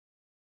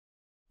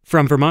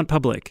From Vermont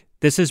Public,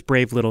 this is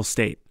Brave Little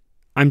State.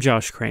 I'm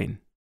Josh Crane.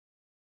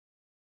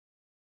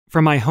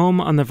 From my home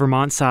on the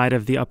Vermont side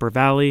of the Upper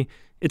Valley,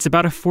 it's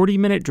about a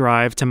 40-minute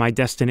drive to my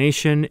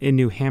destination in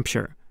New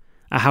Hampshire,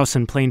 a house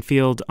in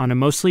Plainfield on a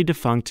mostly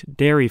defunct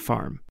dairy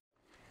farm.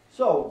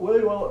 So,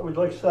 what would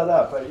you like to set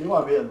up? You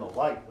want to be in the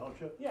light, don't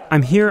you? Yeah.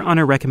 I'm here on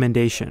a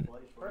recommendation.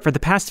 For the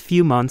past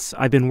few months,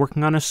 I've been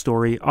working on a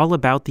story all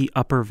about the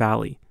Upper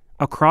Valley,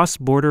 a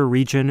cross-border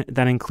region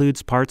that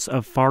includes parts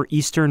of far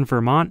eastern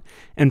Vermont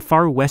and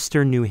far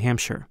western New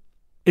Hampshire.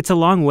 It's a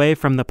long way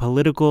from the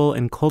political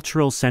and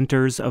cultural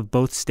centers of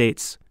both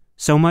states,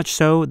 so much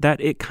so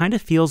that it kind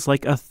of feels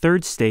like a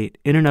third state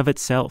in and of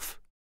itself.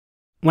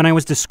 When I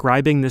was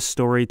describing this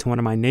story to one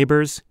of my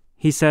neighbors,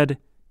 he said,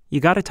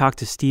 "You got to talk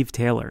to Steve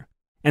Taylor,"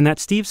 and that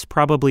Steve's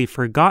probably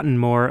forgotten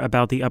more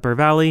about the Upper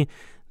Valley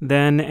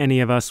than any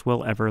of us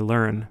will ever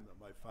learn.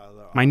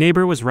 My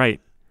neighbor was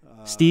right.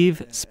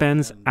 Steve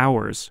spends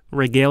hours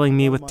regaling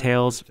me with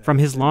tales from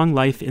his long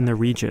life in the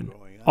region,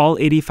 all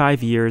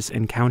 85 years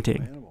and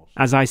counting,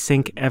 as I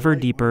sink ever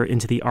deeper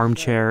into the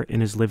armchair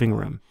in his living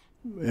room.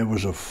 It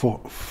was a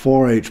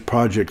 4-H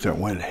project that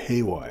went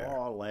haywire.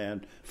 All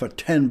land for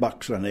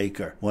 $10 an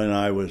acre when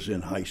I was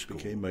in high school.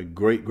 Became my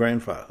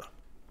great-grandfather.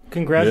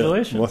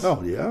 Congratulations. Yeah.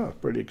 Well, yeah,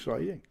 pretty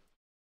exciting.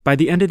 By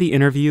the end of the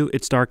interview,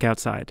 it's dark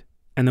outside,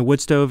 and the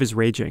wood stove is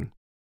raging.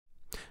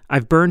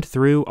 I've burned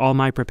through all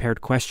my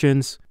prepared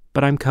questions,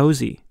 but I'm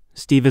cozy.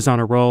 Steve is on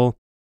a roll,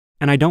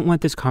 and I don't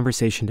want this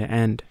conversation to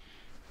end.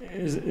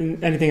 Is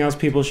anything else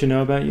people should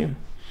know about you?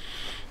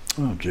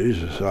 Oh,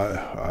 Jesus,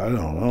 I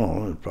don't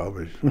know. It's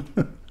probably,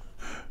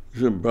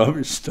 there's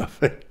probably stuff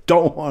I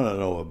don't want to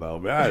know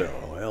about me. I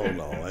don't know. Hell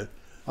no.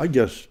 I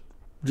guess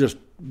just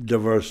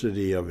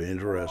diversity of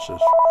interests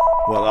is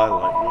what I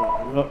like.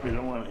 Oh, you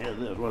don't want to hear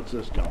this. What's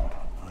this going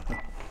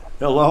on?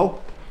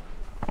 Hello?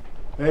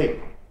 Hey.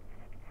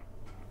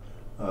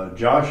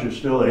 Josh is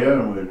still here,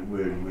 and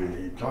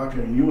we're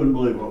talking. You wouldn't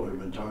believe what we've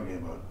been talking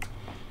about.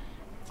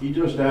 He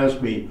just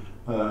asked me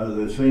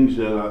the things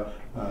that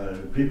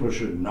people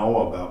should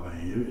know about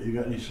me. You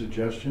got any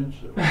suggestions?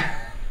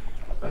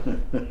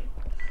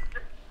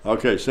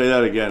 Okay, say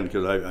that again,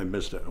 because I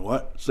missed it.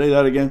 What? Say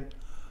that again?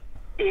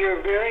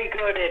 You're very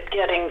good at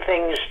getting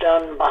things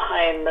done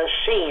behind the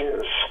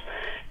scenes,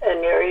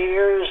 and your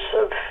years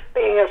of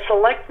being a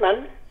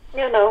selectman,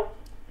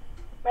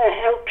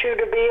 helped you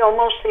to be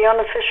almost the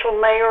unofficial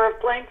mayor of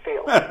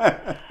Plainfield.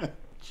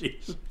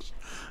 Jesus.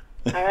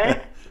 All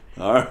right?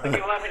 All right. Do you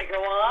want me to go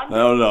on?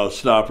 No,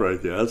 stop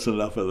right there. That's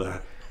enough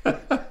of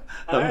that.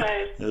 All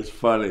right. It's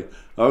funny.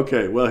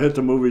 Okay, we'll hit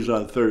the movies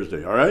on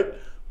Thursday, all right?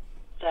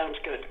 Sounds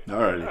good.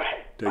 All righty. All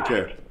right. Take Bye.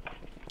 care.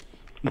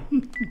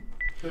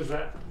 Who's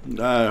that?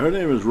 Her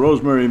name is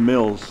Rosemary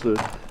Mills.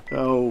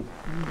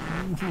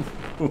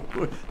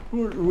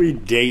 We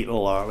date a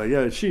lot.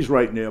 Yeah, she's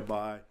right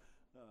nearby.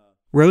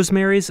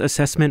 Rosemary's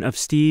assessment of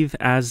Steve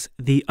as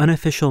the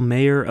unofficial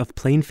mayor of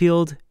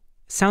Plainfield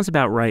sounds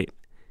about right.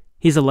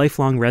 He's a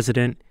lifelong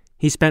resident,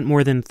 he spent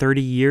more than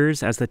 30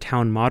 years as the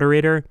town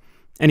moderator,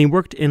 and he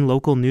worked in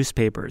local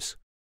newspapers.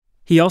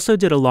 He also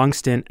did a long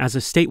stint as a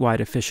statewide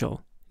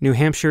official, New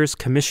Hampshire's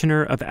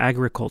Commissioner of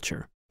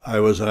Agriculture. I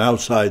was an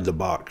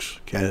outside-the-box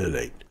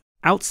candidate.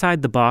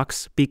 Outside the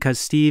box because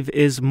Steve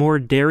is more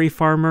dairy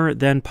farmer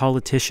than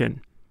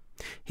politician.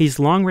 He's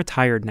long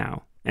retired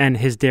now, and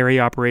his dairy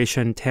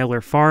operation, Taylor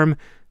Farm,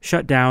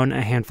 shut down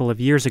a handful of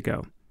years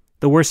ago.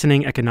 The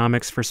worsening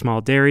economics for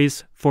small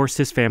dairies forced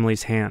his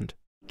family's hand.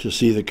 To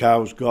see the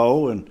cows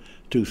go in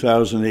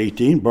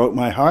 2018 broke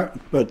my heart,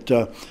 but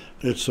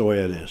it's the way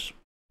it is.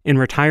 In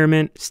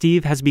retirement,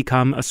 Steve has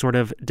become a sort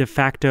of de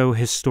facto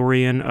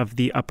historian of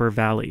the Upper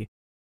Valley.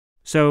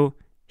 So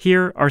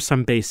here are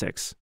some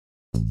basics.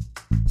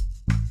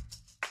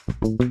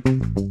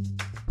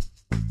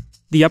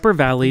 The Upper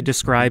Valley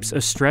describes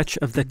a stretch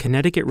of the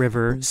Connecticut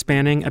River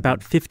spanning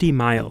about 50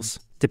 miles,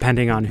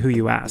 depending on who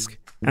you ask,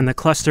 and the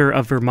cluster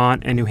of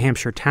Vermont and New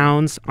Hampshire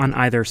towns on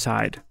either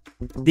side.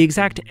 The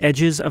exact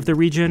edges of the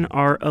region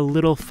are a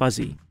little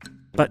fuzzy,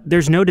 but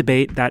there's no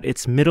debate that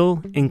its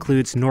middle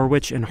includes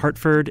Norwich and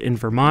Hartford in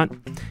Vermont,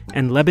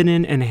 and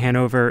Lebanon and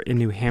Hanover in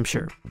New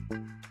Hampshire.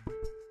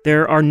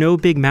 There are no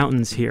big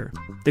mountains here.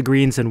 The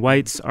greens and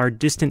whites are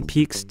distant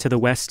peaks to the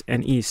west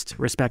and east,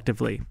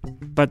 respectively.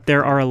 But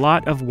there are a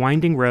lot of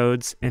winding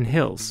roads and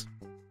hills.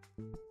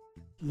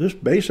 This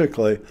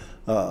basically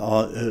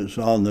is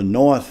on the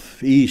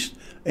northeast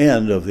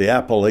end of the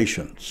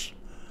Appalachians.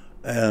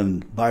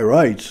 And by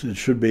rights, it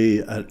should be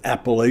an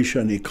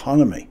Appalachian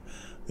economy.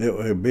 It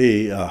would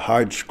be a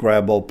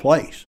hard-scrabble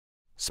place.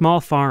 Small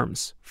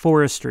farms,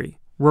 forestry,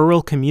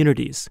 rural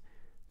communities.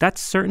 That's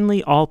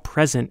certainly all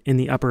present in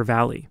the Upper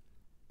Valley.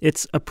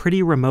 It's a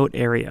pretty remote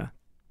area.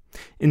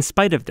 In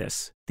spite of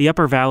this, the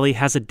Upper Valley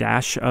has a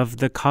dash of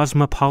the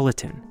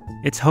cosmopolitan.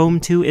 It's home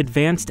to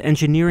advanced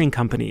engineering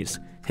companies,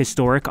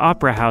 historic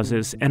opera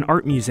houses, and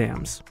art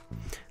museums.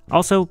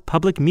 Also,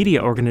 public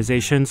media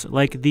organizations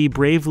like the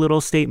brave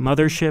little state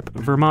mothership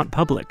Vermont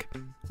Public.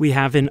 We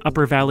have an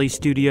Upper Valley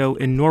studio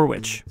in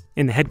Norwich,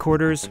 in the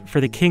headquarters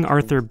for the King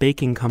Arthur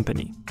Baking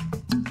Company.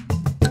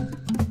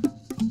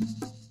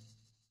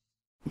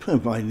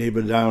 My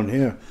neighbor down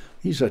here,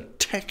 he's a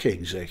tech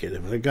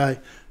executive. The guy,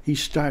 he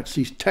starts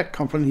these tech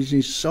companies,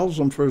 he sells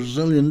them for $1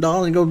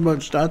 zillion, and goes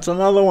and starts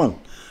another one.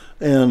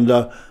 And,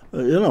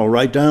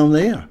 right down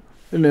there.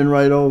 And then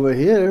right over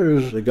here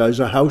is the guy's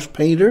a house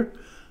painter,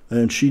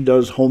 and she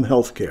does home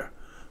health care.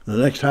 The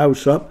next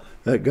house up,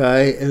 that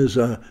guy is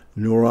a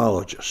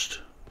neurologist,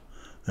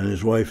 and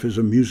his wife is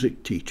a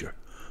music teacher.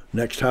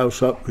 Next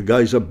house up, the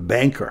guy's a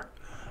banker.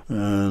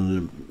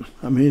 And,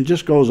 it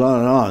just goes on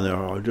and on. There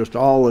are just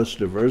all this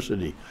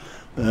diversity.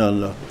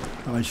 And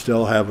I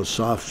still have a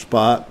soft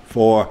spot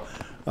for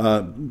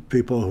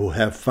people who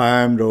have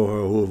farmed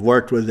or who have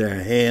worked with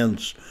their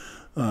hands.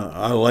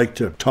 I like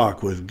to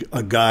talk with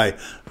a guy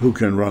who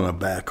can run a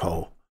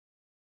backhoe.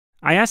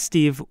 I asked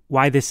Steve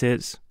why this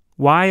is,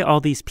 why all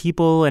these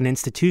people and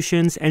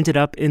institutions ended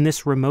up in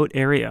this remote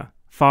area,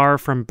 far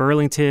from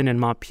Burlington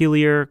and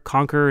Montpelier,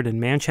 Concord and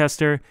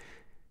Manchester.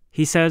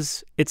 He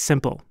says it's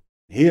simple.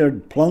 Here,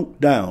 plunked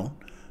down,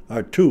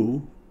 are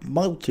two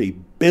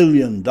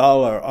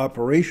multi-billion-dollar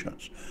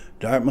operations,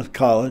 Dartmouth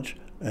College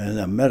and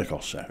a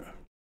medical center.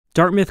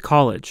 Dartmouth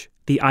College,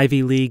 the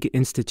Ivy League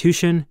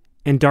institution,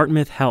 and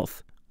Dartmouth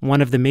Health,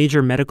 one of the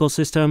major medical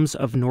systems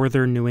of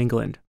northern New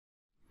England.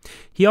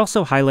 He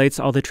also highlights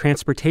all the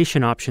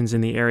transportation options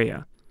in the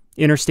area.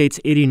 Interstates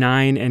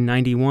 89 and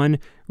 91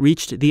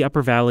 reached the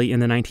Upper Valley in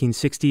the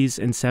 1960s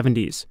and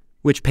 70s,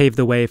 which paved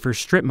the way for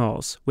strip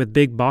malls with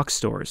big box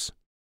stores.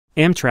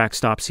 Amtrak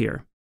stops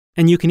here.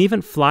 And you can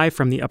even fly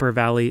from the Upper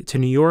Valley to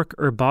New York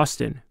or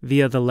Boston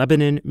via the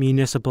Lebanon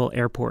Municipal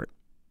Airport.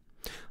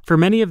 For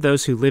many of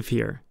those who live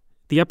here,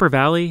 the Upper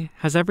Valley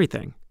has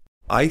everything.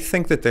 I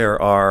think that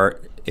there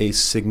are a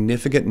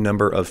significant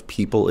number of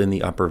people in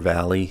the Upper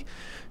Valley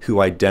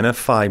who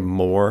identify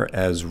more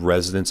as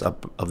residents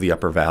of the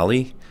Upper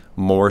Valley,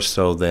 more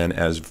so than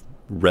as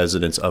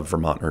residents of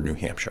Vermont or New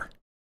Hampshire.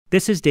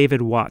 This is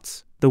David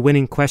Watts, the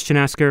winning question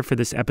asker for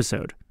this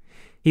episode.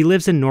 He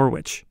lives in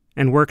Norwich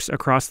and works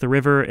across the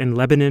river in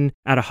Lebanon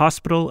at a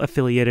hospital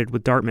affiliated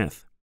with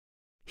Dartmouth.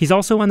 He's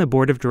also on the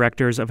board of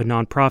directors of a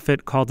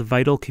nonprofit called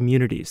Vital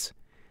Communities.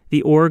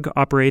 The org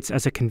operates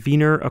as a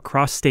convener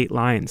across state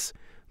lines,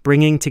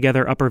 bringing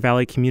together Upper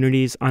Valley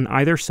communities on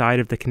either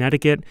side of the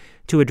Connecticut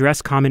to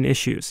address common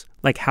issues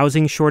like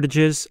housing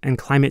shortages and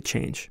climate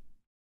change.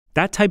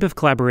 That type of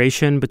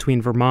collaboration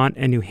between Vermont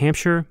and New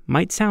Hampshire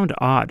might sound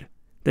odd.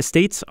 The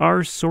states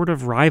are sort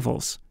of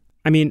rivals.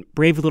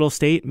 Brave Little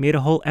State made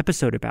a whole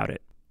episode about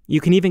it. You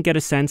can even get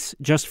a sense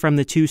just from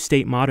the two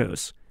state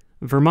mottos.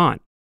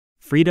 Vermont,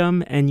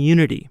 freedom and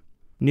unity.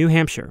 New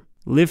Hampshire,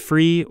 live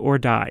free or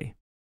die.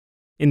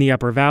 In the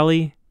Upper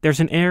Valley, there's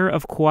an air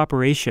of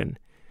cooperation.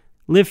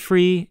 Live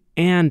free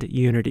and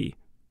unity,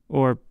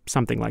 or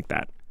something like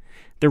that.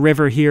 The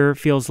river here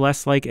feels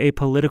less like a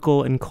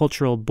political and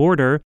cultural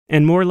border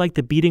and more like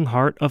the beating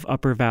heart of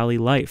Upper Valley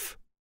life.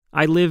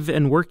 I live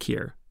and work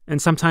here, and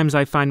sometimes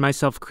I find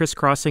myself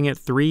crisscrossing it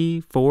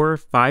 3, 4,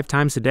 5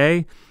 times a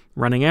day,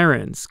 running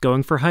errands,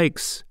 going for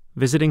hikes,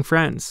 visiting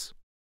friends.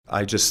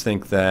 I just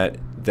think that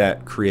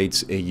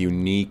creates a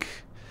unique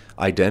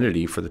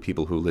identity for the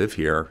people who live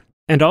here.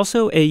 And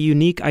also a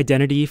unique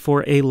identity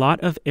for a lot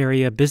of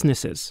area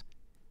businesses.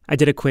 I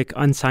did a quick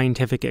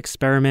unscientific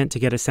experiment to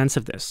get a sense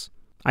of this.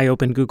 I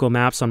opened Google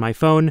Maps on my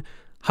phone,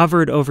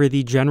 hovered over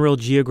the general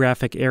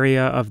geographic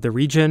area of the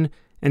region,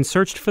 and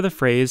searched for the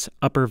phrase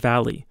Upper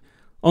Valley.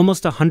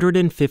 Almost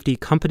 150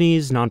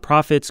 companies,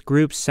 nonprofits,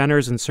 groups,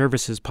 centers, and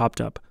services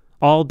popped up,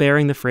 all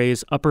bearing the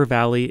phrase Upper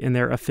Valley in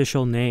their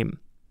official name.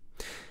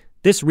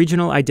 This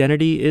regional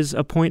identity is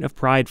a point of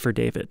pride for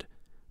David.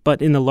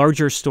 But in the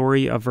larger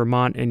story of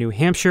Vermont and New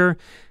Hampshire,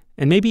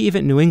 and maybe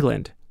even New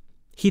England,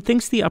 he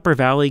thinks the Upper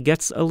Valley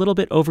gets a little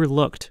bit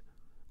overlooked,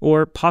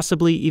 or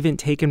possibly even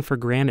taken for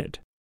granted.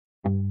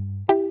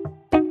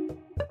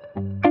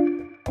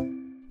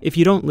 If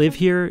you don't live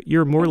here,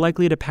 you're more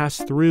likely to pass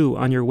through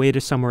on your way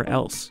to somewhere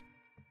else.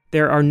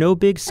 There are no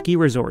big ski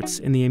resorts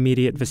in the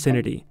immediate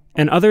vicinity,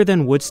 and other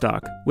than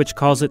Woodstock, which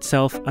calls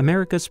itself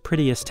America's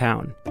prettiest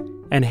town,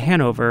 and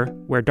Hanover,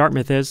 where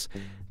Dartmouth is,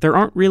 there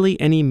aren't really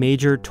any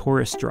major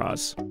tourist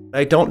draws.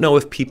 I don't know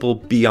if people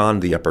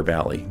beyond the Upper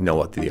Valley know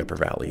what the Upper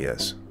Valley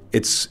is.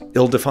 It's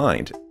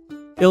ill-defined.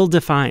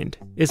 Ill-defined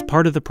is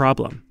part of the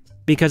problem,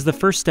 because the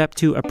first step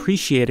to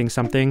appreciating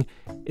something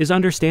is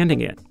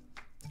understanding it.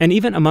 And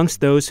even amongst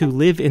those who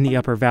live in the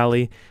Upper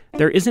Valley,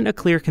 there isn't a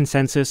clear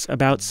consensus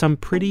about some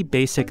pretty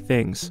basic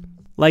things.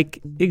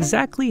 Like,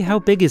 exactly how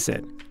big is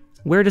it?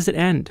 Where does it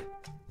end?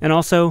 And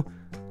also,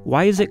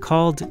 why is it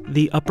called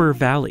the Upper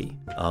Valley?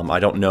 I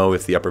don't know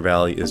if the Upper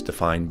Valley is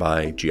defined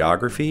by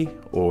geography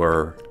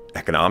or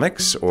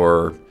economics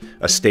or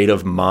a state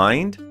of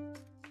mind.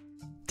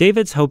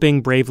 David's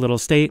hoping Brave Little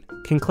State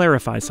can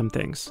clarify some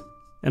things.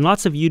 And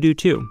lots of you do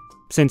too,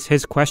 since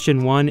his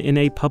question won in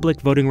a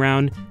public voting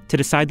round to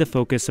decide the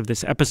focus of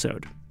this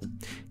episode.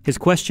 His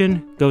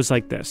question goes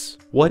like this.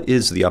 What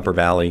is the Upper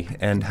Valley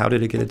and how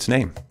did it get its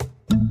name?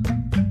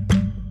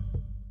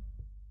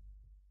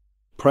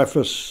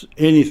 preface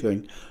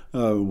anything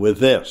with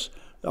this.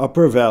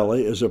 Upper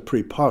Valley is a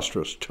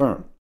preposterous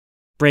term.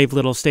 Brave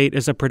Little State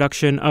is a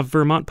production of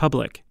Vermont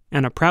Public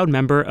and a proud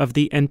member of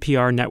the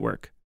NPR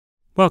Network.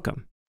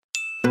 Welcome.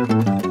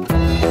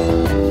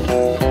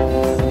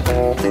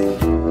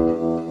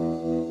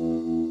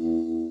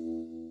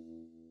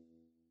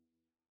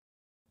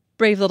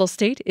 Brave Little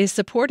State is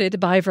supported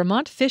by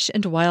Vermont Fish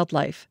and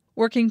Wildlife,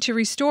 working to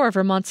restore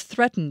Vermont's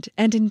threatened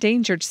and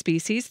endangered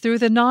species through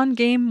the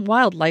Non-Game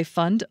Wildlife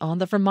Fund on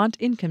the Vermont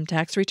income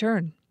tax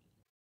return.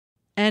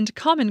 And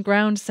Common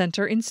Ground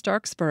Center in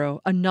Starksboro,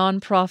 a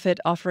nonprofit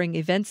offering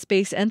event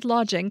space and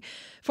lodging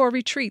for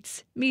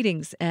retreats,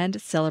 meetings, and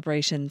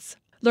celebrations.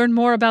 Learn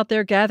more about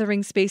their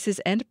gathering spaces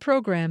and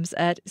programs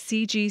at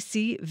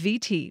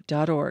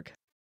cgcvt.org.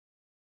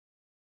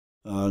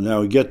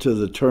 Now we get to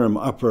the term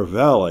Upper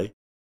Valley.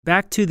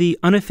 Back to the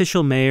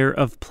unofficial mayor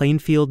of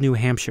Plainfield, New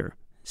Hampshire,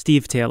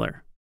 Steve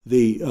Taylor.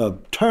 The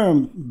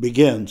term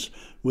begins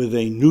with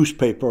a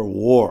newspaper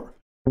war.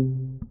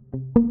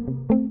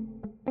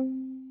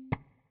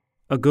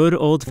 A good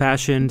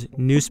old-fashioned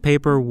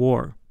newspaper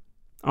war.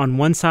 On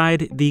one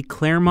side, the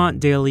Claremont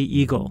Daily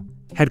Eagle.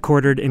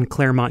 Headquartered in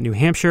Claremont, New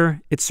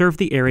Hampshire, it served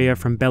the area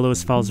from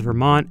Bellows Falls,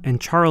 Vermont,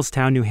 and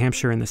Charlestown, New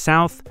Hampshire in the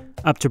south,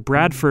 up to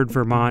Bradford,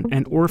 Vermont,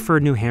 and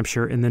Orford, New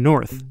Hampshire in the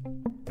north.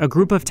 A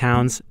group of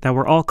towns that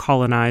were all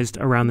colonized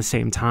around the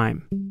same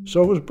time.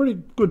 So it was a pretty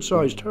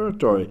good-sized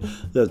territory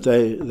that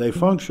they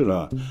functioned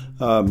on.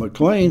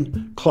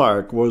 McLean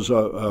Clark was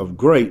a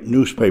great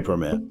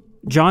newspaperman.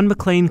 John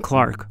McLean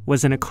Clark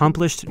was an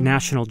accomplished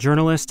national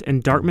journalist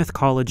and Dartmouth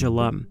College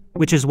alum,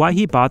 which is why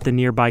he bought the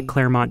nearby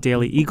Claremont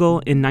Daily Eagle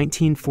in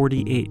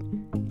 1948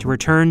 to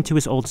return to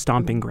his old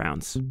stomping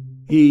grounds.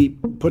 He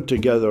put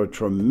together a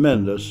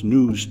tremendous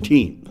news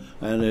team,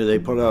 and they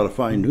put out a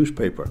fine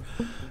newspaper.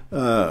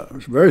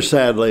 Very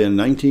sadly, in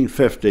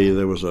 1950,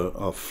 there was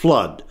a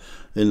flood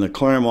in the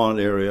Claremont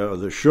area.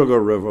 The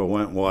Sugar River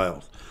went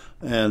wild.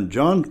 And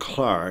John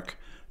Clark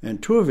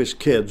and two of his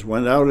kids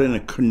went out in a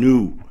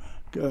canoe,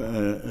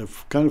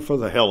 kind of for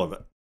the hell of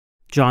it.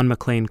 John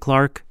McLean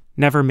Clark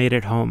never made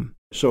it home.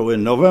 So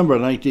in November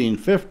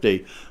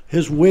 1950,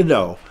 his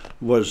widow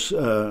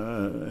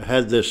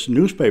had this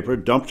newspaper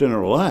dumped in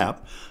her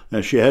lap,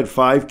 and she had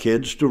 5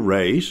 kids to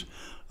raise.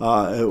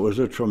 It was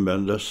a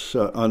tremendous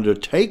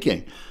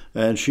undertaking,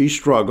 and she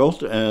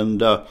struggled,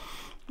 and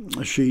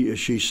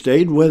she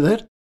stayed with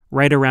it.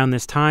 Right around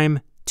this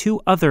time,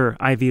 2 other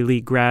Ivy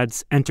League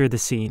grads enter the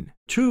scene.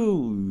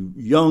 2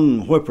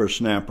 young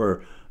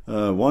whippersnapper,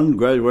 one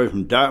graduated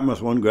from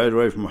Dartmouth, one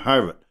graduated from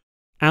Harvard.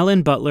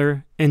 Alan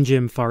Butler and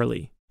Jim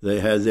Farley. They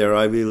had their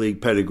Ivy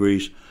League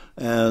pedigrees,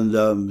 and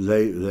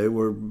they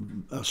were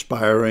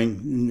aspiring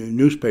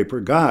newspaper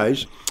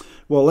guys.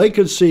 Well, they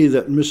could see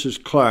that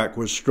Mrs. Clark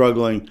was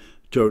struggling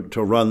to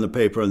run the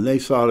paper, and they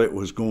thought it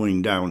was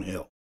going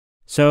downhill.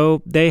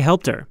 So they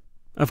helped her.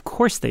 Of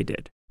course they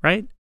did,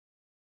 right?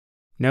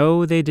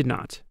 No, they did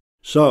not.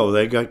 So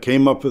they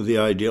came up with the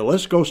idea,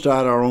 let's go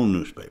start our own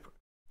newspaper.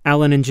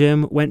 Alan and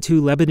Jim went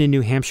to Lebanon,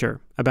 New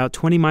Hampshire, about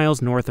 20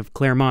 miles north of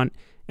Claremont,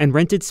 and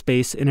rented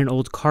space in an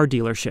old car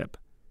dealership.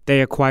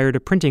 They acquired a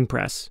printing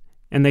press,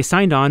 and they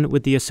signed on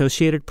with the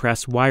Associated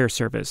Press wire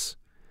service.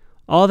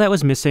 All that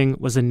was missing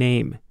was a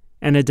name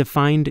and a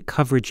defined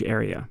coverage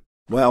area.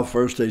 Well,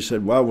 first they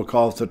said, we'll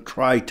call it the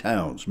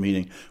Tri-Towns,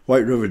 meaning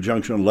White River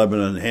Junction,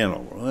 Lebanon, and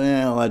Hanover.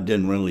 Well, that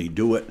didn't really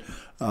do it.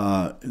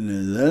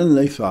 And then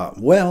they thought,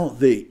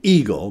 the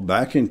Eagle,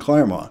 back in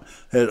Claremont,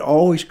 had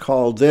always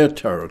called their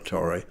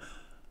territory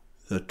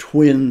the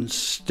Twin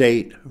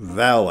State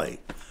Valley.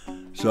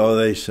 So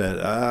they said,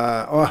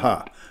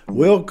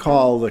 we'll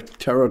call the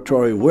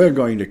territory we're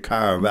going to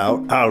carve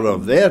out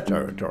of their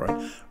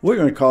territory, we're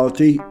going to call it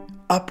the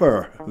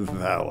Upper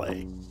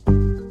Valley.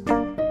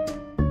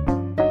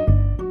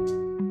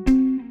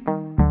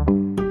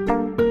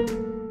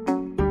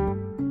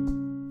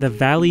 The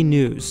Valley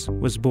News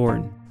was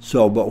born.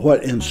 So, but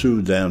what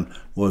ensued then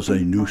was a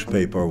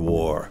newspaper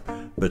war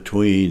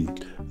between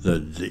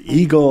the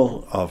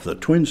Eagle of the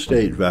Twin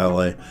State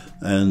Valley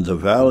and the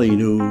Valley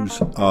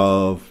News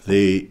of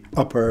the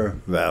Upper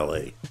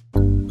Valley.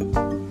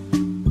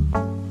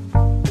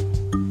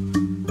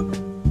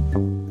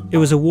 It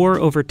was a war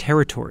over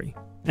territory,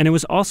 and it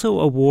was also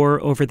a war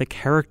over the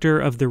character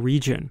of the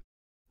region.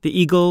 The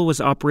Eagle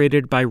was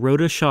operated by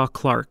Rhoda Shaw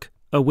Clark,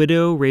 a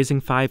widow raising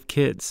 5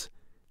 kids,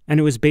 and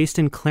it was based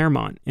in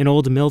Claremont, in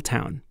Old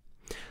Milltown.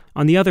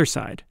 On the other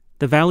side,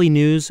 the Valley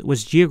News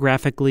was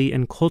geographically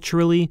and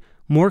culturally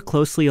more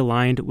closely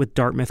aligned with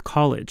Dartmouth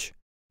College,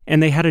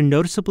 and they had a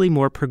noticeably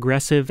more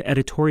progressive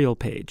editorial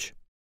page.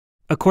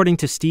 According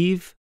to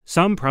Steve,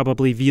 some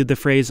probably viewed the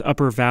phrase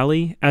Upper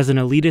Valley as an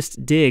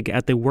elitist dig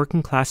at the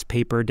working-class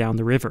paper down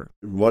the river.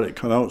 What it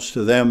connotes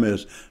to them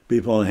is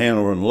people in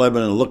Hanover and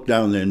Lebanon look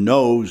down their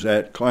nose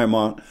at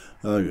Claremont,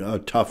 a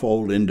tough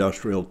old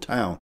industrial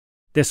town.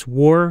 This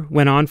war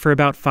went on for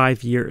about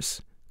 5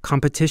 years.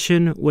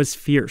 Competition was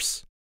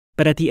fierce.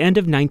 But at the end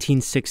of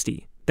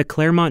 1960, the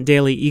Claremont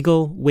Daily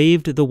Eagle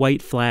waved the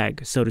white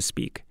flag, so to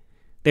speak.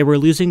 They were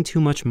losing too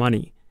much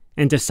money,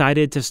 and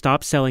decided to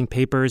stop selling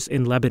papers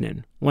in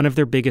Lebanon, one of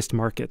their biggest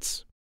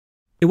markets.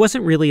 It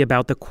wasn't really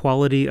about the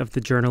quality of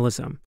the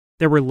journalism.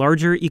 There were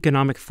larger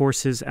economic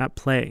forces at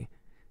play.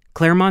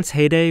 Claremont's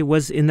heyday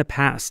was in the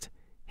past.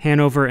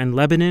 Hanover and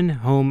Lebanon,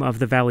 home of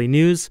the Valley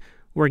News,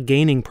 were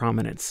gaining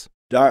prominence.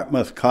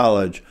 Dartmouth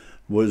College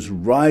was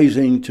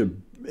rising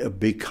to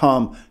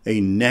become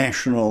a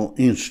national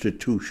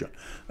institution.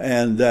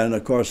 And then,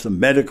 of course, the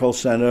medical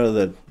center,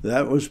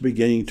 that was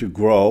beginning to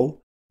grow.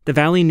 The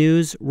Valley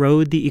News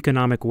rode the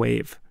economic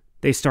wave.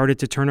 They started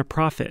to turn a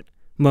profit,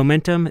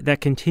 momentum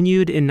that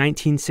continued in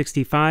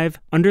 1965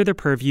 under the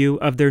purview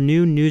of their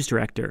new news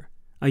director,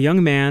 a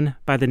young man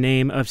by the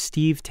name of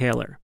Steve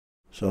Taylor.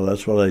 So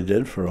that's what I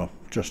did for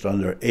just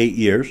under 8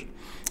 years.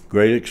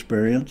 Great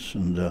experience,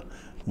 and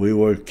we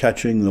were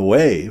catching the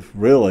wave,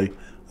 really,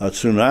 a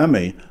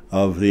tsunami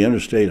of the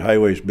interstate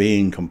highways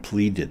being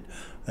completed,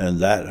 and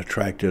that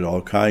attracted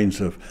all kinds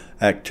of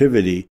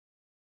activity.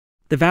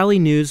 The Valley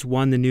News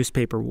won the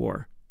newspaper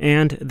war,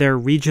 and their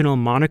regional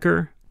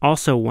moniker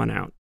also won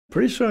out.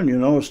 Pretty soon you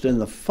noticed in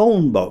the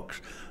phone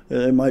books,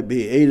 there might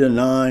be 8 or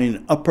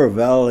 9 Upper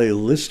Valley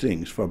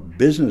listings for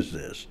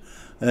businesses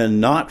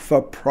and not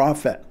for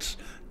profits,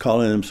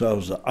 calling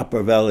themselves the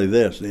Upper Valley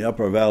this, the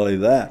Upper Valley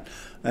that.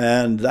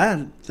 And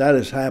that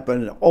has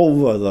happened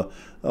over the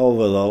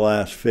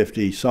last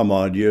 50 some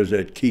odd years.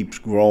 It keeps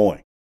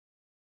growing.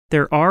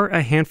 There are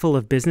a handful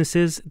of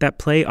businesses that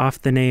play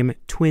off the name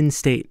Twin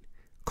State,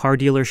 car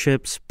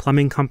dealerships,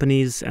 plumbing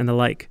companies, and the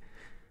like.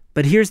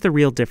 But here's the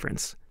real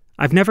difference.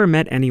 I've never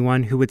met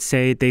anyone who would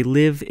say they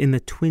live in the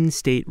Twin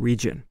State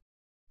region.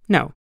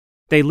 No,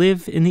 they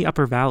live in the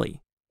Upper Valley.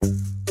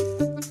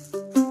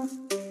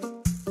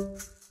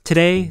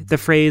 Today, the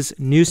phrase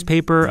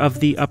newspaper of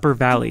the Upper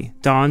Valley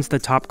dawns the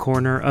top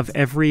corner of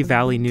every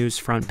Valley News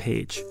front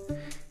page.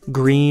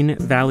 Green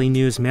Valley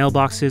News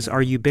mailboxes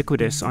are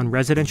ubiquitous on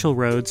residential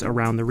roads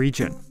around the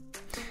region.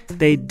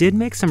 They did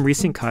make some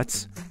recent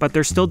cuts, but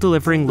they're still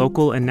delivering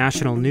local and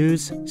national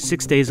news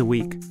 6 days a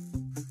week.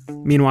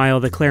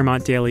 Meanwhile, the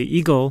Claremont Daily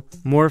Eagle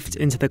morphed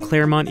into the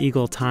Claremont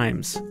Eagle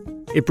Times.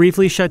 It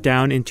briefly shut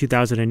down in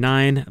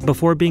 2009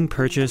 before being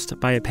purchased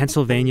by a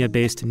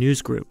Pennsylvania-based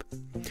news group.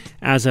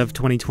 As of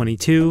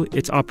 2022,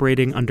 it's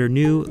operating under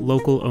new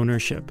local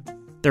ownership.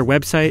 Their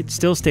website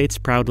still states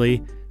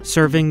proudly,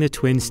 serving the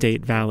Twin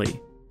State Valley.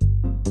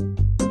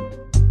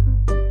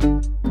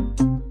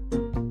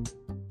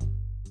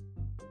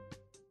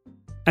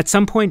 At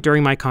some point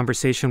during my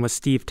conversation with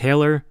Steve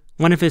Taylor,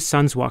 one of his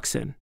sons walks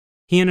in.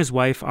 He and his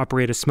wife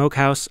operate a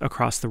smokehouse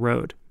across the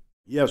road.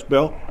 Yes,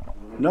 Bill?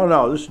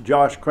 No, this is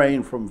Josh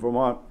Crane from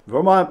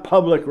Vermont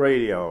Public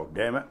Radio,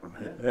 damn it.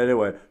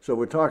 Anyway, so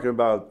we're talking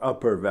about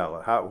Upper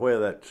Valley, where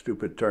that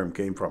stupid term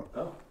came from.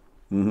 Oh.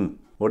 Mm-hmm.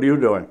 What are you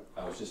doing?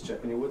 I was just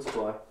checking your wood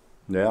supply.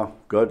 Yeah,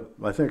 good.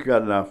 I think I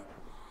got enough.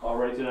 All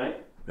ready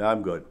tonight? Yeah,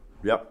 I'm good.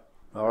 Yep.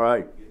 All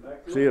right.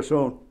 See you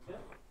soon. Yeah.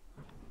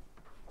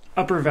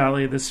 Upper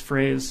Valley, this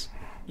phrase,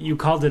 you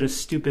called it a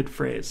stupid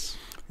phrase.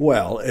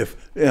 Well,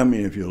 if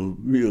you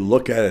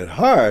look at it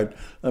hard,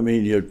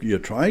 you're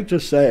trying to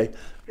say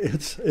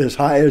it's as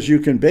high as you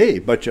can be,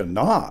 but you're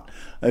not.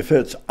 If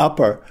it's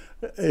upper,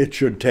 it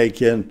should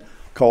take in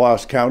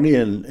Coos County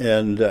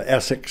and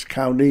Essex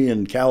County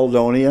and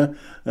Caledonia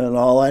and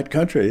all that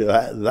country.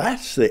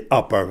 That's the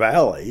Upper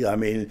Valley.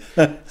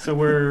 So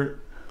we're,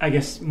 I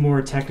guess,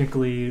 more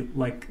technically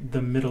like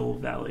the Middle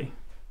Valley.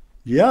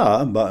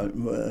 Yeah, but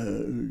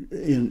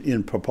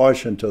in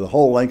proportion to the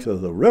whole length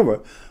of the river,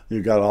 you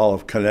got all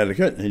of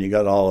Connecticut and you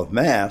got all of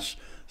Mass.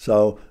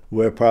 So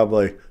we're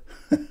probably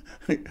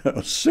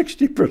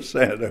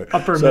 60%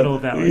 Upper Middle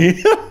Valley.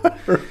 Yeah,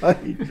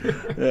 right.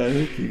 Yeah,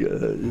 I think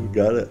you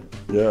got it.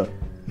 Yeah.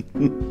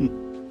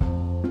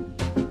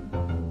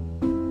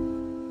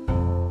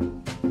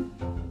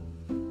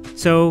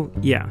 So,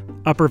 yeah,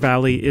 Upper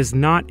Valley is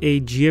not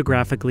a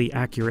geographically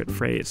accurate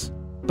phrase.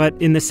 But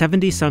in the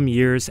 70-some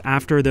years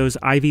after those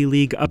Ivy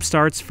League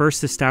upstarts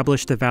first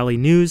established the Valley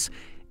News,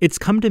 it's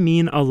come to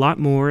mean a lot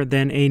more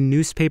than a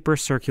newspaper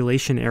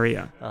circulation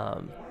area.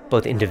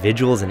 Both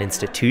individuals and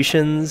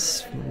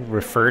institutions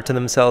refer to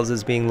themselves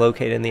as being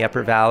located in the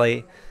Upper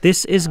Valley.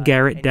 This is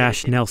Garrett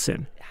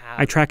Nelson.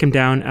 I track him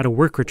down at a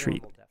work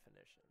retreat.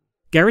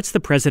 Garrett's the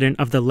president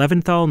of the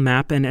Leventhal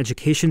Map and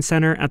Education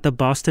Center at the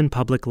Boston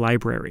Public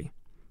Library.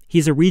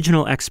 He's a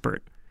regional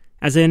expert,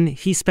 as in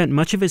he spent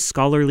much of his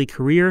scholarly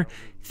career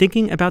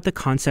thinking about the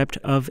concept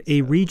of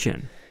a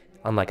region.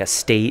 Unlike a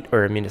state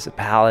or a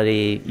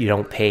municipality, you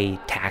don't pay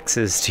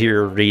taxes to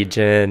your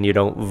region. You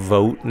don't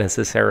vote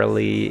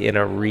necessarily in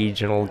a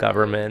regional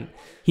government.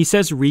 He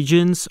says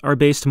regions are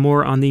based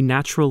more on the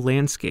natural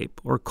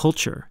landscape or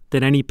culture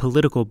than any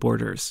political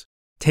borders.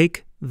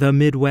 Take the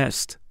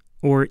Midwest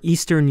or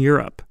Eastern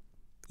Europe.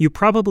 You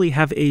probably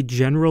have a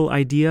general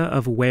idea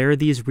of where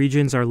these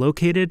regions are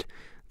located,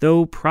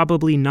 though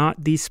probably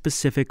not the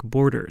specific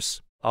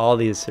borders. All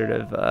these sort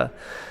of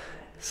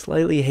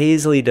slightly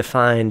hazily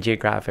defined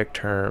geographic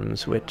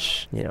terms,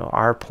 which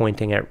are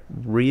pointing at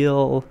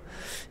real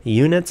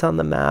units on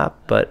the map,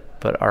 but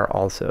are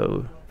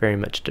also very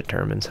much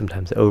determined,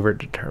 sometimes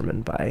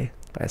over-determined by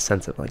a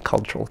sense of like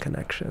cultural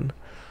connection.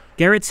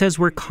 Garrett says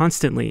we're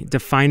constantly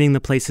defining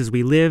the places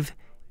we live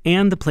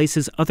and the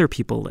places other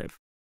people live,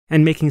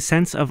 and making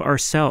sense of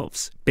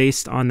ourselves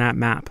based on that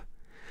map.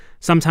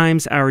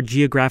 Sometimes our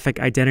geographic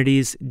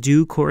identities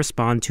do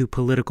correspond to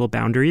political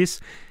boundaries,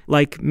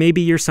 like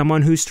maybe you're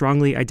someone who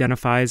strongly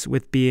identifies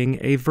with being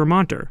a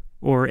Vermonter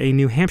or a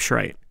New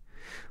Hampshireite.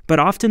 But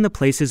often the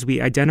places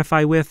we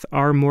identify with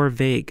are more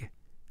vague.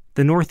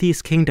 The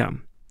Northeast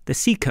Kingdom, the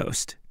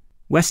Seacoast,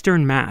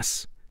 Western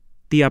Mass,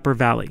 the Upper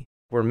Valley.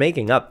 We're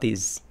making up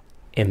these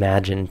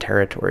imagined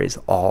territories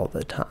all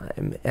the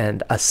time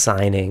and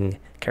assigning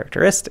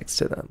characteristics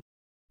to them.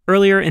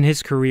 Earlier in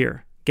his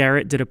career,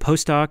 Garrett did a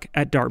postdoc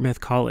at Dartmouth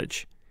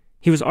College.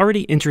 He was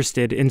already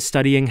interested in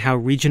studying how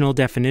regional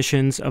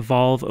definitions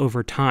evolve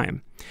over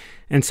time.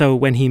 And so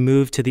when he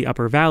moved to the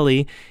Upper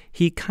Valley,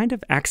 he kind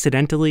of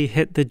accidentally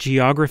hit the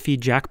geography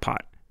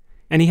jackpot.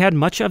 And he had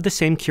much of the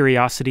same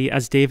curiosity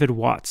as David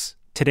Watts,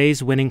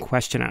 today's winning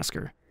question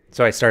asker.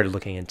 So I started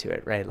looking into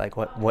it, right? Like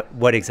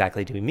what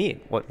exactly do we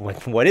mean?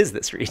 What is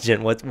this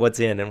region? What's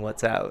in and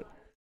what's out?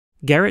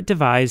 Garrett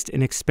devised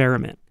an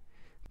experiment.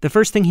 The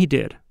first thing he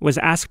did was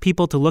ask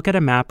people to look at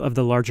a map of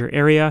the larger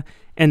area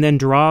and then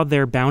draw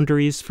their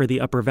boundaries for the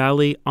Upper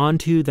Valley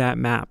onto that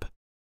map.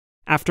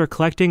 After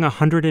collecting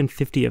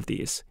 150 of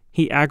these,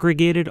 he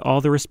aggregated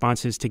all the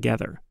responses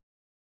together.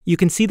 You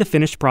can see the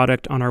finished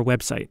product on our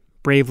website,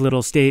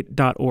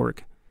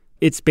 bravelittlestate.org.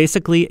 It's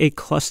basically a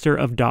cluster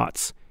of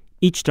dots,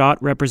 each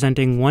dot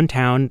representing one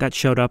town that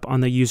showed up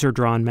on the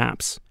user-drawn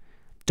maps.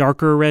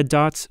 Darker red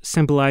dots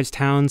symbolize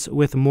towns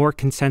with more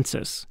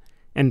consensus,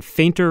 and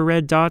fainter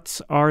red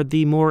dots are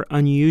the more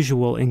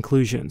unusual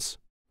inclusions.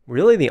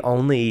 Really the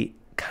only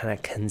kind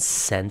of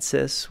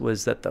consensus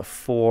was that the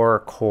 4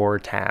 core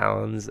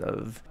towns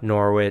of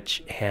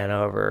Norwich,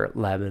 Hanover,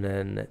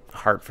 Lebanon,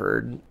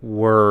 Hartford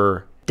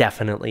were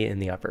definitely in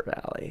the Upper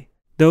Valley.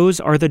 Those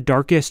are the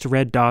darkest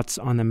red dots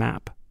on the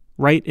map,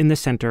 right in the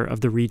center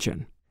of the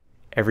region.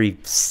 Every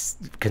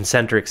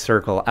concentric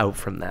circle out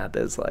from that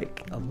is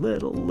like a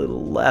little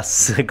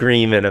less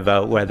agreement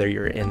about whether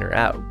you're in or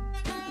out.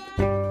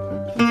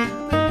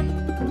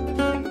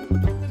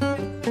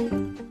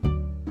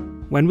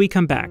 When we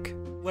come back,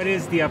 what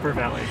is the Upper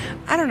Valley?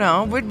 I don't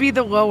know. Would be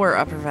the lower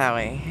Upper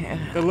Valley.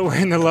 We're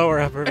in the lower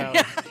Upper Valley.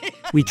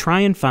 We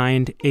try and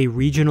find a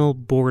regional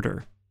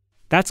border.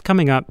 That's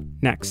coming up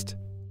next.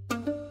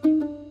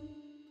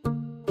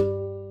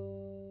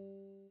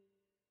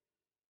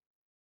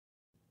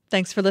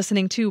 Thanks for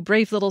listening to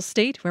Brave Little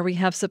State, where we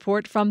have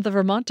support from the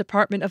Vermont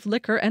Department of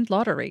Liquor and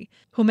Lottery,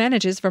 who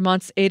manages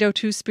Vermont's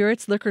 802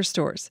 Spirits liquor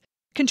stores,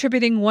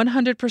 contributing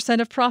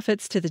 100% of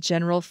profits to the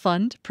general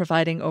fund,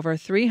 providing over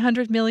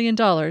 $300 million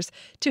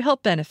to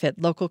help benefit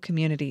local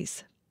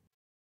communities.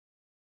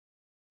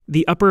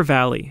 The Upper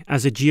Valley,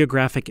 as a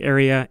geographic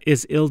area,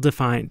 is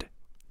ill-defined.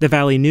 The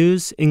Valley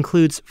News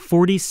includes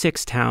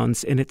 46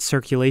 towns in its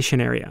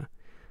circulation area.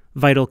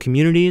 Vital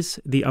Communities,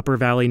 the Upper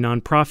Valley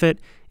nonprofit,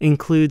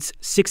 includes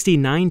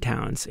 69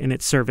 towns in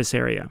its service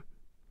area.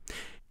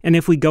 And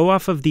if we go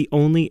off of the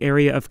only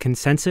area of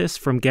consensus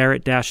from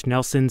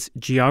Garrett-Nelson's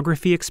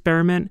geography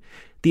experiment,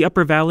 the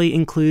Upper Valley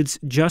includes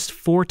just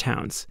 4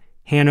 towns,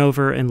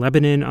 Hanover and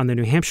Lebanon on the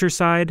New Hampshire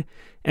side,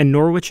 and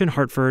Norwich and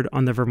Hartford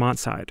on the Vermont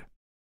side.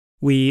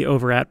 We,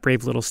 over at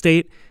Brave Little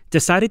State,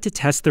 decided to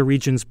test the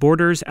region's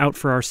borders out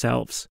for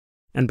ourselves.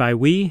 And by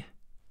we,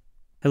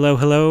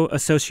 hello,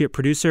 associate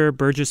producer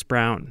Burgess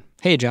Brown.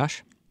 Hey,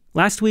 Josh.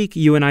 Last week,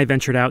 you and I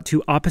ventured out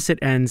to opposite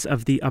ends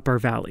of the Upper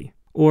Valley,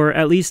 or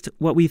at least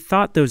what we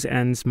thought those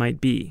ends might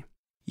be.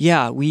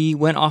 Yeah, we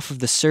went off of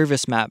the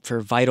service map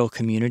for Vital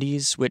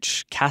Communities,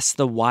 which casts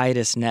the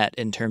widest net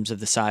in terms of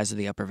the size of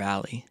the Upper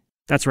Valley.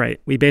 That's right.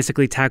 We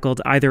basically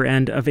tackled either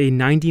end of a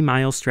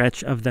 90-mile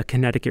stretch of the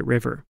Connecticut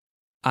River.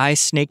 I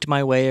snaked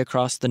my way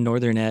across the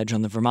northern edge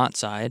on the Vermont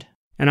side.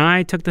 And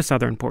I took the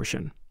southern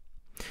portion.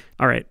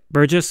 All right,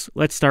 Burgess,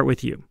 let's start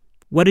with you.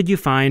 What did you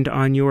find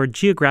on your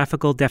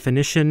geographical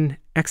definition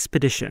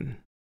expedition?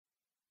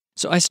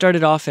 So I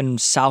started off in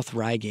South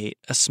Reigate,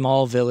 a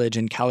small village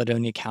in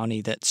Caledonia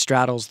County that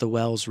straddles the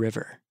Wells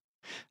River.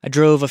 I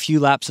drove a few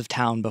laps of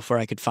town before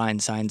I could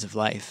find signs of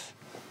life.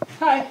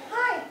 Hi.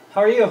 Hi.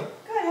 How are you?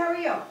 Good, how are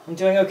you? I'm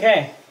doing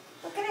okay.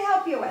 What can I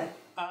help you with?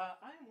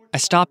 I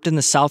stopped in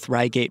the South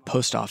Reigate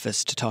post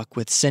office to talk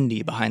with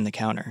Cindy behind the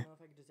counter.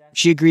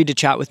 She agreed to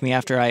chat with me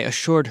after I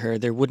assured her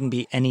there wouldn't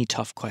be any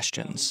tough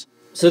questions.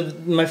 So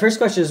my first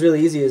question is really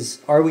easy,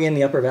 are we in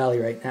the Upper Valley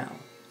right now?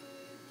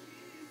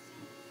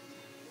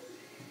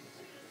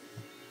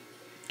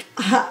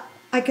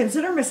 I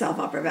consider myself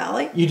Upper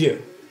Valley. You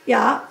do?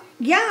 Yeah,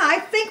 I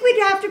think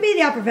we'd have to be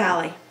the Upper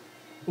Valley.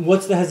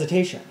 What's the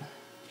hesitation?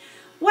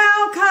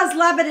 Well, because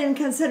Lebanon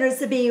considers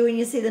to be, when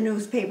you see the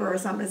newspaper or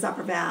something, it's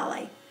Upper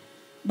Valley.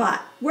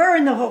 But we're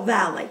in the whole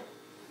valley.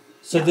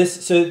 So yeah.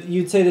 So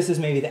you'd say this is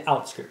maybe the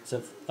outskirts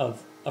of Upper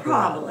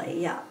Probably,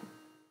 Valley? Yeah.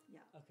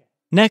 Okay.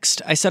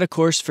 Next, I set a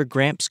course for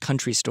Gramps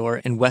Country Store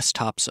in West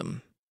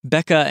Topsham.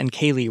 Becca and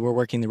Kaylee were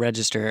working the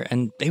register,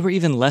 and they were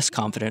even less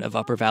confident of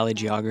Upper Valley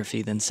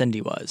geography than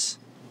Cindy was.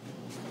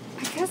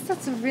 I guess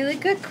that's a really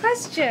good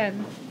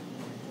question.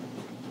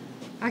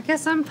 I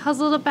guess I'm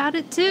puzzled about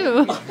it,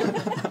 too.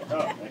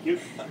 Oh, thank you.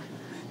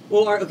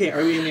 Well, are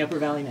we in the Upper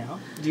Valley now?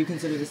 Do you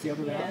consider this the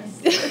Upper Valley?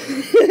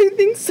 I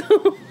think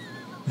so.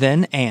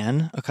 Then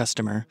Anne, a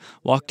customer,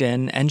 walked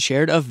in and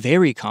shared a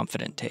very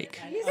confident take.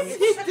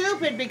 It's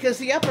stupid because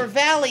the Upper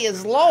Valley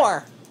is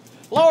lower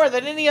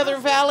than any other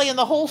valley in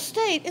the whole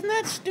state. Isn't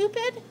that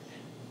stupid?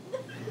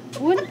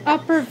 Wouldn't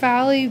Upper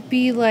Valley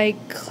be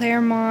like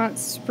Claremont,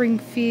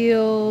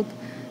 Springfield,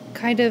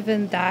 kind of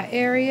in that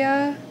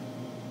area?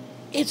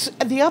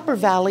 The Upper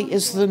Valley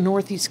is the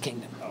Northeast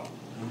Kingdom.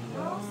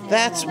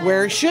 That's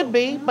where it should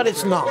be, but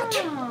it's not.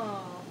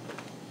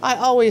 I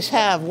always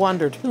have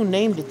wondered who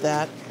named it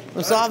that. It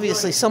was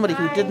obviously somebody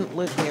who didn't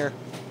live here.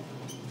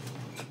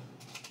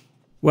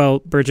 Well,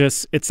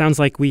 Burgess, it sounds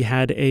like we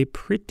had a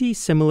pretty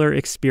similar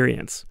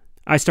experience.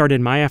 I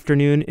started my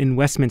afternoon in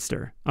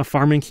Westminster, a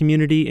farming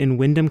community in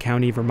Windham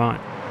County,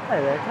 Vermont. Hi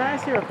there, can I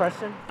ask you a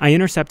question? I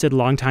intercepted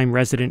longtime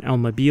resident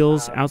Elma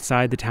Beals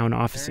outside the town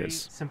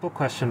offices. Simple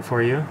question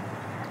for you.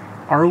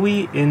 Are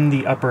we in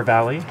the Upper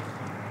Valley?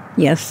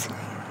 Yes.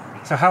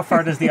 So how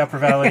far does the Upper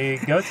Valley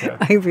go to?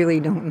 I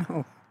really don't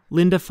know.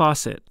 Linda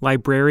Fawcett,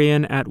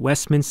 librarian at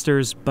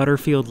Westminster's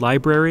Butterfield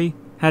Library,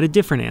 had a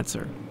different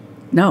answer.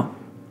 No,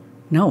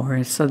 we're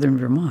in southern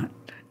Vermont.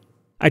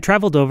 I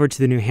traveled over to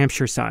the New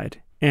Hampshire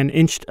side and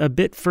inched a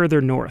bit further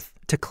north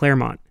to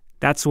Claremont.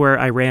 That's where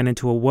I ran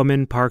into a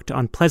woman parked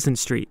on Pleasant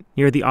Street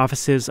near the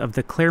offices of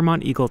the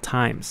Claremont Eagle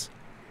Times.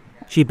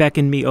 She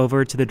beckoned me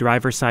over to the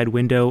driver's side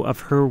window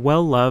of her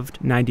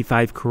well-loved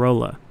 95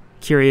 Corolla,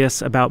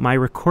 curious about my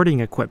recording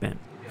equipment.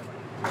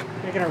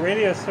 Making a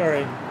radio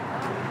story.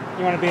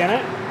 You want to be in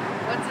it?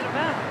 What's it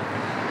about?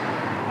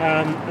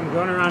 I'm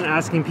going around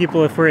asking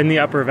people if we're in the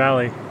Upper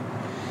Valley.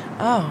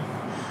 Oh.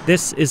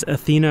 This is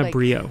Athena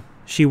Brio.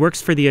 She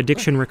works for the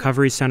Addiction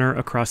Recovery Center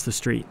across the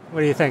street.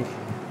 What do you think?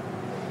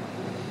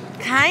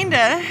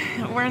 Kinda.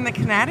 We're in the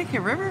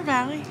Connecticut River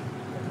Valley.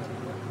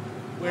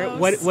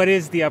 What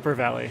is the Upper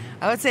Valley?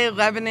 I would say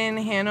Lebanon,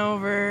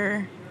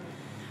 Hanover.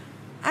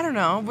 I don't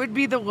know. Would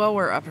be the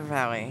lower Upper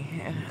Valley.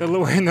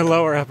 We're in the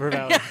lower Upper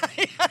Valley.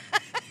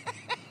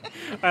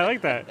 I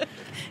like that.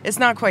 It's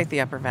not quite the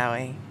Upper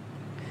Valley.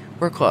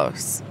 We're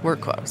close.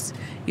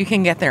 You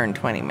can get there in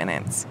 20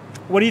 minutes.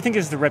 What do you think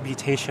is the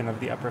reputation of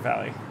the Upper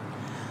Valley?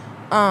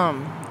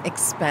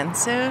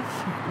 Expensive.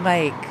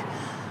 Like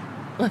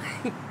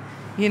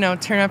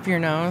turn up your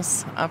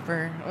nose.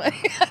 Upper.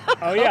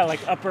 Oh, yeah,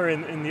 like upper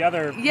in the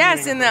other...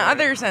 Yes, in the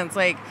other sense.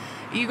 Like,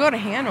 you go to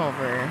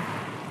Hanover,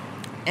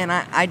 and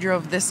I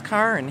drove this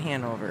car in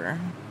Hanover,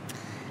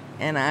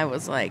 and I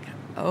was like,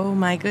 oh,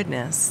 my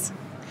goodness.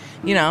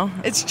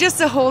 It's just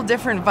a whole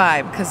different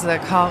vibe because the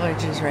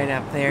college is right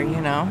up there,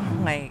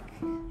 like...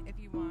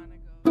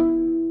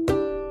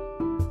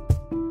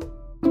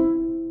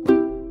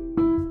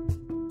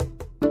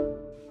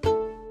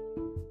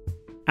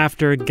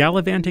 After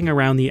gallivanting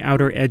around the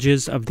outer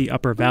edges of the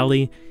Upper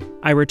Valley,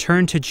 I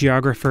returned to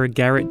geographer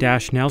Garrett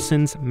Dash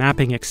Nelson's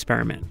mapping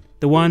experiment,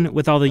 the one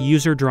with all the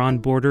user-drawn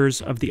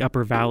borders of the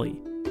Upper Valley.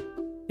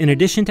 In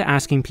addition to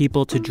asking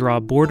people to draw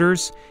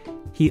borders,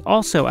 he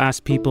also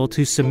asked people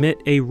to submit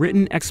a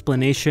written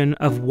explanation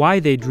of why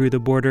they drew the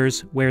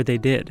borders where they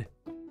did.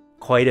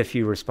 Quite a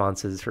few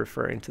responses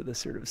referring to the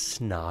sort of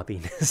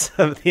snobbiness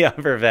of the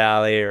Upper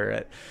Valley,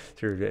 or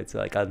it's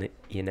like,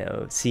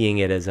 seeing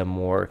it as a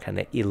more kind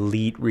of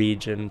elite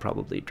region,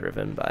 probably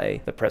driven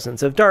by the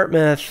presence of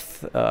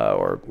Dartmouth,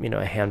 or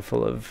a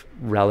handful of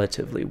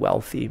relatively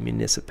wealthy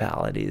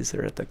municipalities that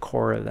are at the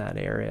core of that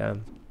area.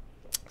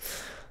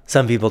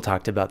 Some people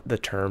talked about the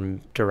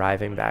term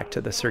deriving back to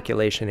the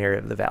circulation area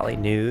of the Valley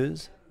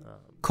News.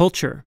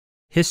 Culture,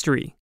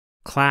 history,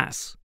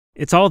 class.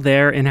 It's all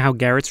there in how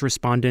Garrett's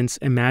respondents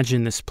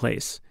imagine this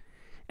place.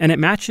 And it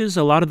matches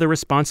a lot of the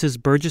responses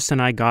Burgess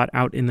and I got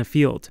out in the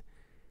field.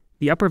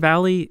 The Upper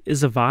Valley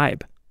is a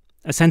vibe,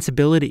 a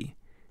sensibility.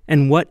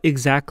 And what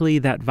exactly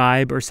that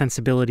vibe or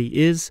sensibility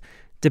is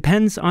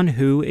depends on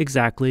who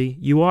exactly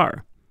you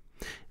are.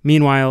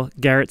 Meanwhile,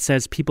 Garrett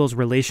says people's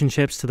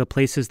relationships to the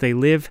places they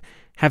live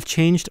have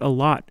changed a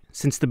lot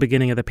since the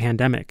beginning of the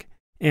pandemic.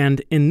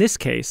 And in this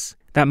case,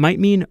 that might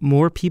mean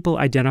more people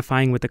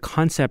identifying with the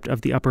concept of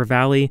the Upper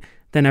Valley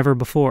than ever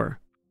before.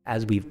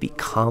 As we've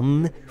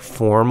become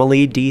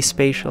formally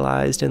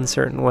despatialized in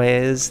certain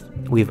ways,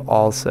 we've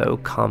also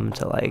come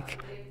to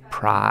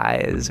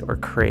prize or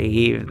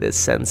crave this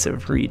sense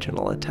of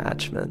regional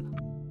attachment.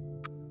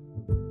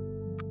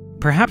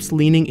 Perhaps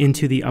leaning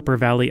into the Upper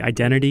Valley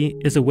identity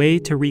is a way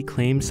to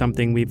reclaim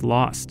something we've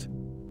lost,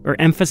 or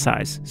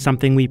emphasize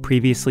something we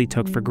previously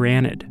took for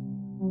granted.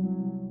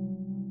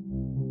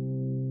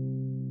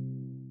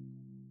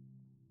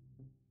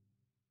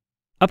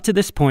 Up to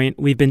this point,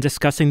 we've been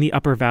discussing the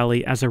Upper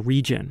Valley as a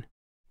region.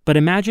 But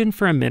imagine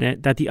for a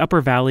minute that the Upper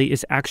Valley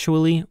is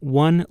actually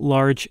one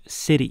large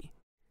city,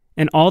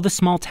 and all the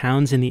small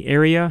towns in the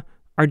area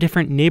are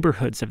different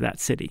neighborhoods of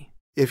that city.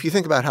 If you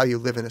think about how you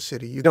live in a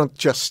city, you don't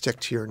just stick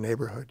to your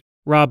neighborhood.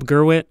 Rob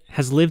Gerwitt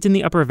has lived in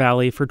the Upper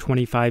Valley for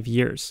 25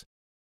 years.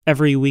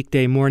 Every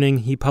weekday morning,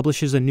 he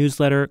publishes a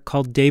newsletter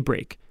called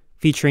Daybreak,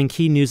 featuring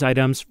key news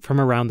items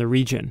from around the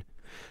region,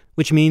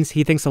 which means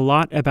he thinks a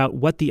lot about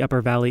what the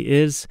Upper Valley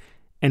is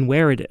and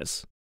where it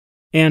is.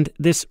 And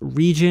this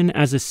region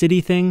as a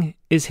city thing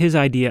is his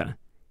idea.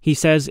 He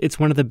says it's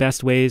one of the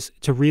best ways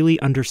to really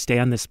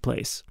understand this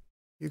place.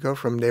 You go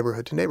from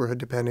neighborhood to neighborhood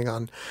depending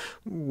on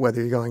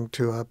whether you're going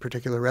to a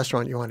particular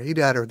restaurant you want to eat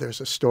at, or there's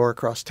a store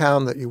across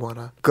town that you want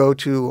to go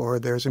to, or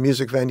there's a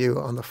music venue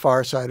on the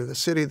far side of the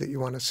city that you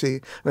want to see.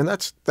 I mean,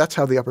 that's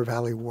how the Upper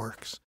Valley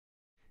works.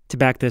 To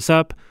back this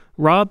up,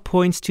 Rob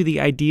points to the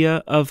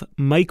idea of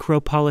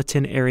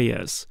micropolitan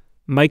areas.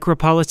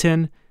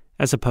 Micropolitan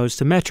as opposed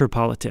to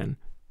metropolitan.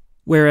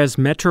 Whereas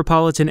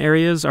metropolitan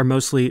areas are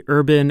mostly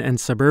urban and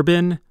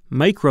suburban,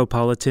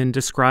 micropolitan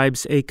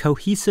describes a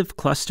cohesive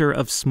cluster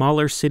of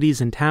smaller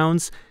cities and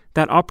towns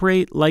that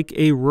operate like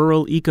a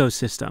rural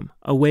ecosystem,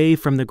 away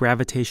from the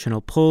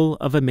gravitational pull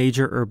of a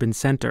major urban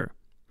center.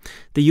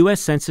 The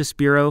U.S. Census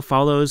Bureau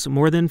follows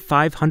more than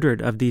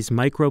 500 of these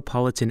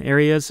micropolitan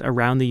areas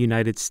around the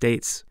United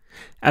States.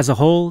 As a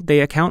whole,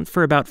 they account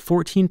for about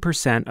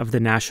 14% of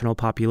the national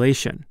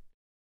population.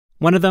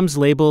 One of them's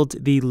labeled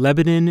the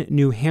Lebanon,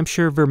 New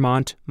Hampshire,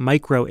 Vermont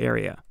micro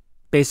area,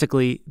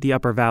 basically the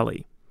Upper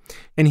Valley.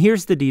 And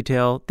here's the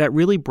detail that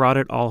really brought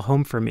it all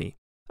home for me.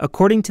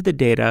 According to the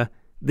data,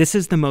 this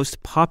is the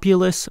most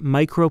populous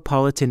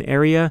micropolitan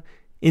area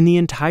in the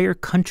entire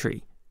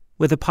country,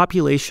 with a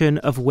population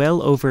of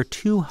well over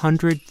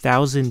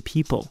 200,000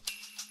 people.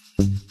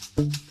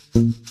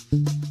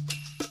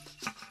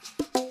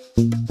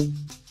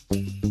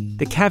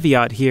 The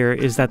caveat here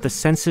is that the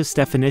census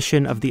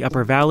definition of the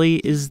Upper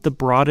Valley is the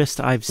broadest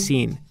I've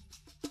seen.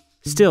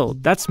 Still,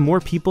 that's more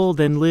people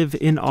than live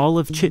in all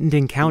of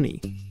Chittenden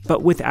County,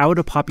 but without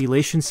a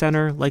population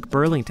center like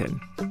Burlington,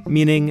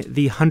 meaning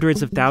the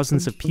hundreds of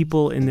thousands of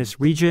people in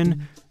this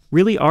region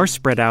really are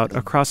spread out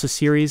across a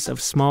series of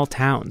small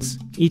towns,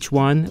 each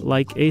one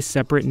like a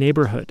separate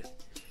neighborhood.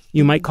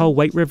 You might call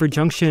White River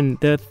Junction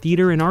the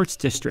Theater and Arts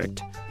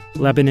District,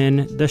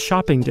 Lebanon the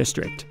Shopping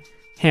District,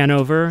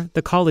 Hanover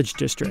the College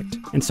District,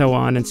 and so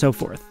on and so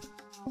forth.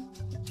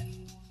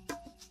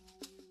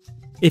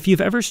 If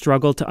you've ever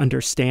struggled to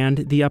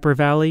understand the Upper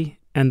Valley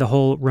and the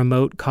whole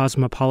remote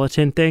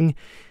cosmopolitan thing,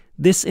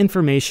 this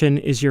information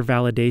is your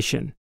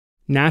validation.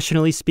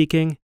 Nationally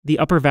speaking, the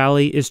Upper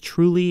Valley is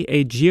truly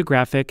a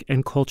geographic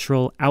and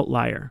cultural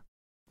outlier.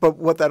 But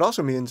what that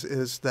also means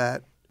is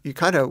that you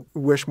kind of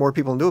wish more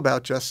people knew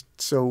about just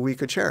so we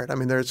could share it. I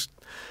mean, there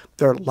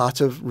are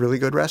lots of really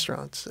good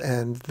restaurants,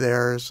 and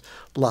there's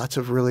lots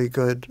of really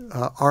good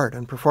art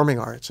and performing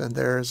arts, and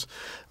there's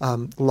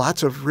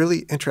lots of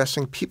really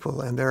interesting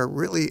people, and there are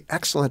really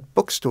excellent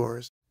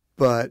bookstores.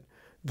 But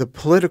the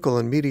political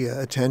and media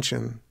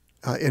attention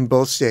in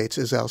both states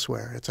is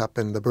elsewhere. It's up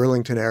in the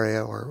Burlington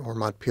area or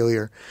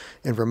Montpelier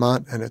in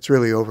Vermont, and it's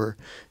really over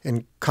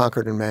in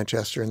Concord and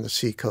Manchester and the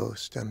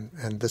Seacoast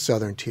and the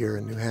Southern Tier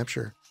in New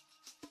Hampshire.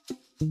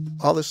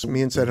 All this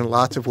means that in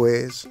lots of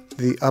ways,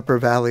 the Upper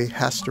Valley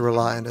has to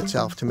rely on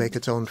itself to make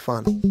its own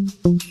fun.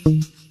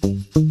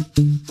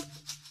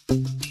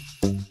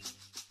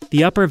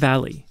 The Upper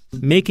Valley,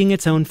 making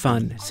its own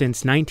fun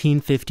since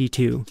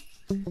 1952.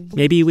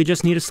 Maybe we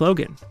just need a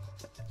slogan.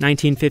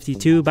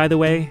 1952, by the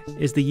way,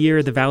 is the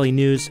year the Valley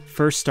News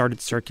first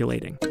started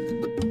circulating.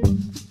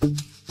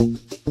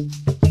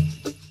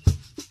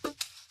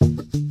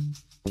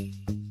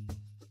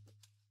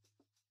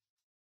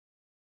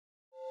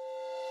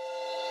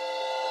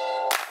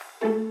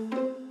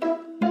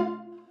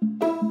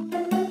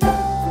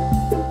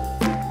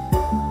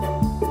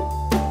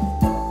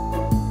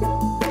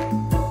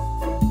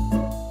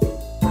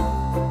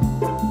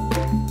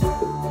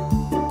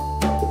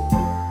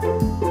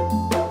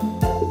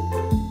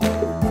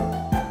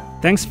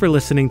 Thanks for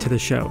listening to the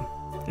show,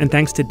 and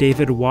thanks to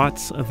David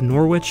Watts of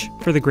Norwich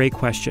for the great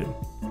question.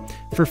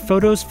 For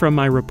photos from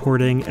my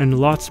reporting and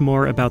lots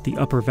more about the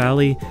Upper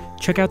Valley,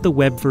 check out the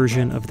web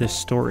version of this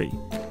story.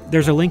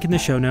 There's a link in the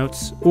show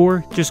notes,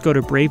 or just go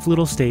to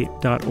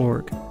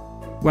bravelittlestate.org.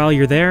 While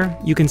you're there,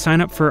 you can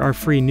sign up for our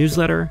free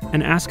newsletter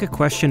and ask a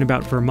question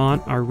about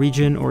Vermont, our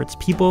region, or its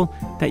people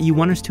that you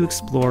want us to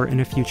explore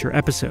in a future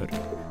episode.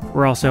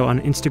 We're also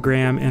on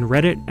Instagram and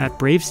Reddit at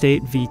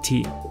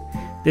BraveStateVT.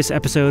 This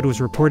episode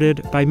was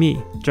reported by me,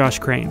 Josh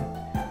Crane.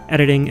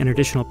 Editing and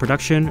additional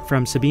production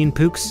from Sabine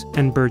Pooks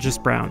and Burgess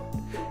Brown.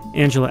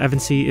 Angela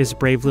Evansy is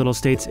Brave Little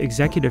State's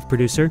executive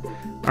producer.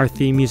 Our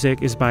theme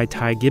music is by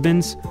Ty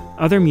Gibbons.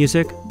 Other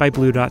music by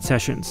Blue Dot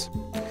Sessions.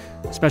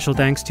 Special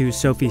thanks to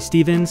Sophie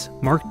Stevens,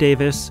 Mark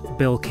Davis,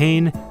 Bill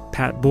Kane,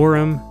 Pat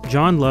Boerum,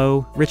 John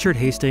Lowe, Richard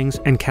Hastings,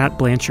 and Kat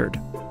Blanchard.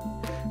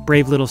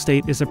 Brave Little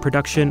State is a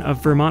production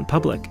of Vermont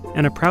Public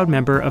and a proud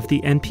member of the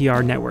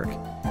NPR Network.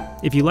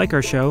 If you like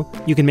our show,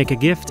 you can make a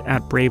gift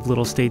at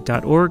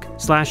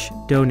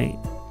bravelittlestate.org/donate,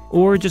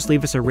 or just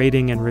leave us a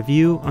rating and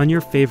review on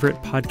your favorite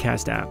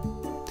podcast app.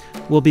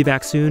 We'll be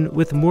back soon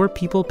with more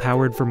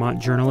people-powered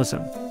Vermont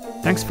journalism.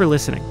 Thanks for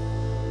listening.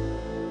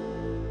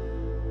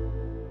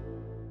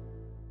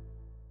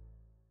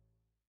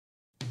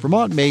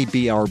 Vermont may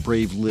be our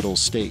brave little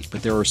state,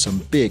 but there are some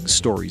big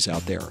stories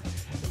out there.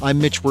 I'm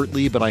Mitch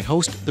Wertley, but I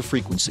host The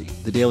Frequency,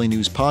 the daily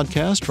news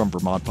podcast from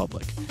Vermont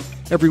Public.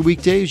 Every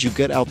weekday as you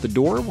get out the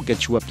door, we'll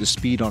get you up to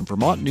speed on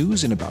Vermont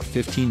news in about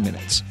 15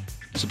 minutes.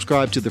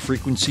 Subscribe to The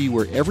Frequency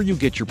wherever you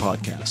get your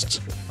podcasts.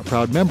 A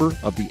proud member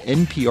of the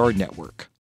NPR Network.